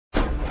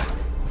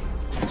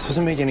This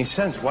doesn't make any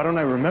sense. Why don't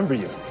I remember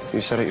you?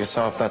 You said it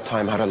yourself, that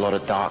time had a lot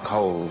of dark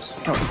holes.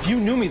 No, if you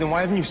knew me, then why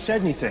haven't you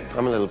said anything?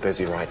 I'm a little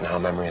busy right now.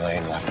 Memory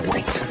lane left.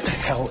 Wait, what the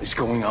hell is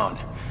going on?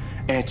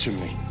 Answer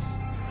me.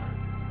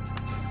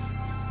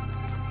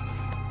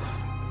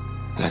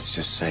 Let's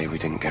just say we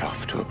didn't get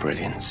off to a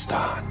brilliant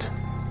start.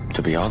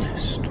 To be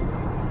honest,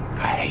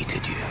 I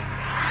hated you.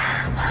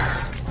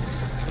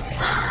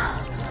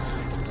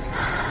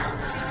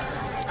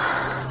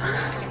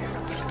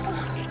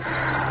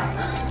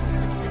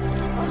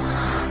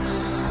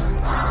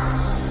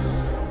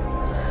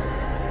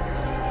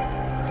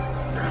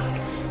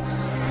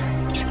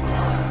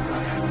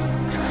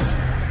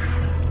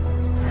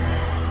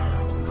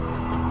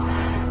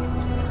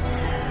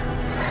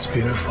 It's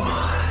beautiful.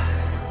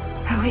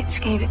 A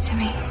witch gave it to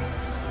me.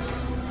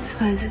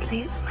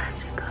 Supposedly it's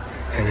magical.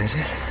 And is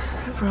it?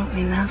 It brought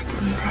me love,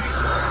 didn't it?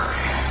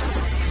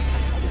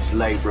 It's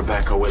late,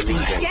 Rebecca. We're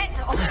leaving. Get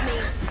off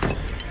me!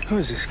 Who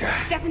is this guy?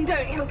 Stefan,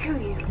 don't. He'll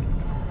kill you.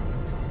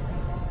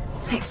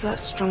 Nick's a lot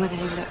stronger than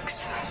he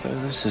looks. So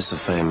this is the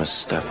famous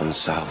Stefan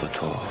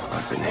Salvatore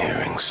I've been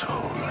hearing so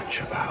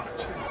much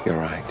about. You're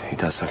right. He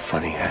does have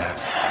funny hair.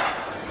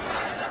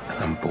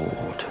 I'm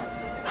bored.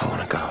 I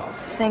want to go.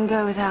 Then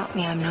go without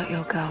me. I'm not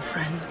your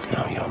girlfriend.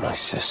 No, you're my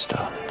sister,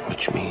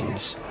 which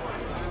means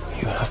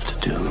you have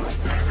to do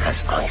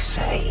as I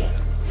say.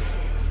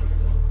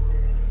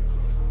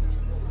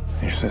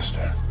 Your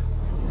sister.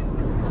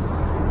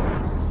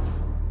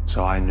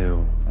 So I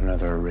knew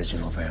another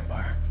original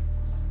vampire.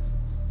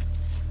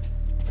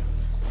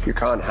 If you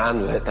can't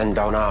handle it, then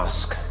don't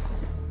ask.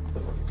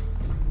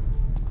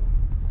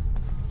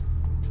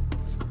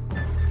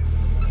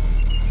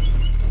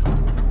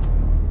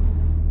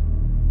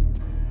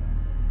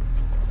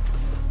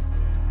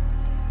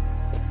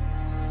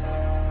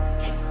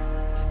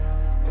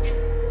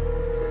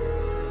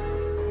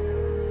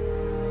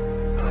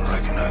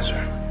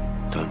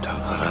 Don't tell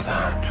her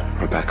that.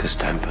 Rebecca's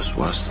temper's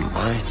worse than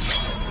mine.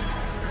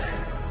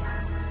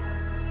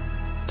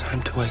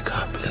 Time to wake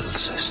up, little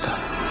sister.